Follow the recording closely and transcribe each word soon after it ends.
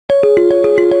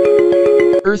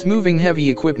Earth-moving heavy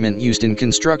equipment used in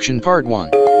construction. Part 1.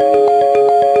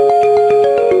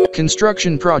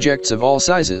 Construction projects of all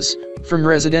sizes, from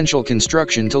residential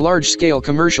construction to large-scale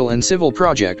commercial and civil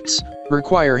projects,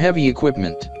 require heavy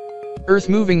equipment.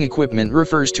 Earth-moving equipment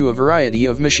refers to a variety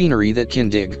of machinery that can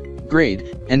dig,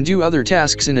 grade, and do other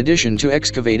tasks in addition to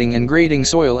excavating and grading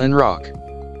soil and rock.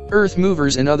 Earth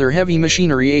movers and other heavy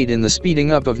machinery aid in the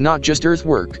speeding up of not just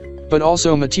earthwork, but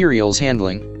also materials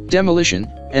handling,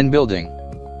 demolition, and building.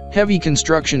 Heavy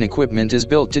construction equipment is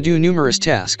built to do numerous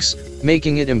tasks,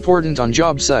 making it important on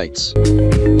job sites.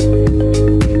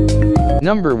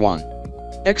 Number 1.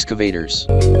 Excavators.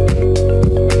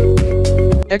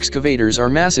 Excavators are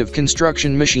massive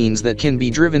construction machines that can be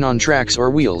driven on tracks or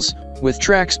wheels, with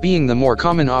tracks being the more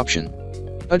common option.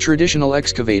 A traditional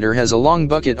excavator has a long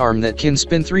bucket arm that can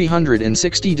spin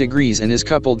 360 degrees and is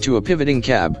coupled to a pivoting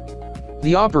cab.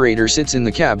 The operator sits in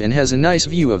the cab and has a nice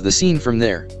view of the scene from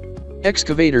there.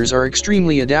 Excavators are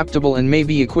extremely adaptable and may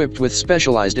be equipped with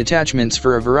specialized attachments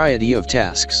for a variety of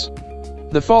tasks.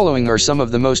 The following are some of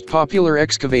the most popular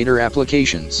excavator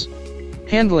applications.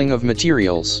 Handling of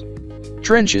materials.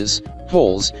 Trenches,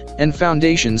 holes, and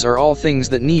foundations are all things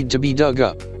that need to be dug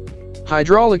up.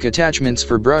 Hydraulic attachments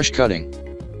for brush cutting.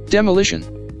 Demolition.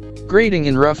 Grading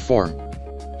in rough form.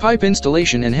 Pipe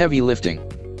installation and heavy lifting.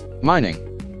 Mining.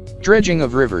 Dredging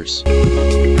of rivers.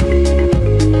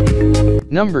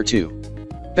 Number 2.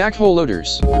 Backhoe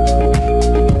loaders.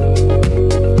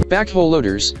 Backhoe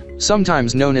loaders,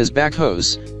 sometimes known as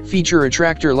backhoes, feature a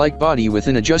tractor-like body with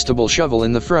an adjustable shovel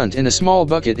in the front and a small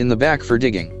bucket in the back for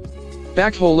digging.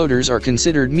 Backhoe loaders are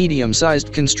considered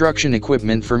medium-sized construction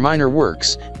equipment for minor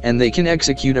works, and they can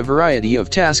execute a variety of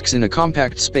tasks in a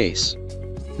compact space.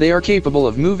 They are capable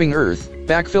of moving earth,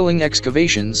 backfilling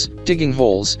excavations, digging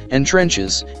holes and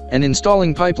trenches, and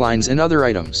installing pipelines and other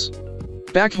items.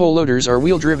 Backhoe loaders are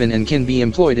wheel-driven and can be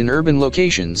employed in urban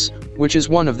locations, which is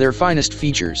one of their finest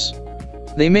features.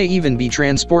 They may even be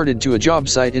transported to a job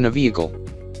site in a vehicle.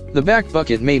 The back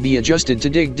bucket may be adjusted to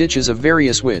dig ditches of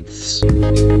various widths.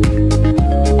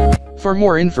 For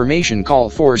more information,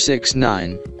 call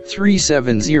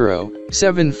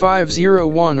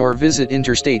 469-370-7501 or visit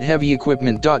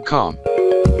interstateheavyequipment.com.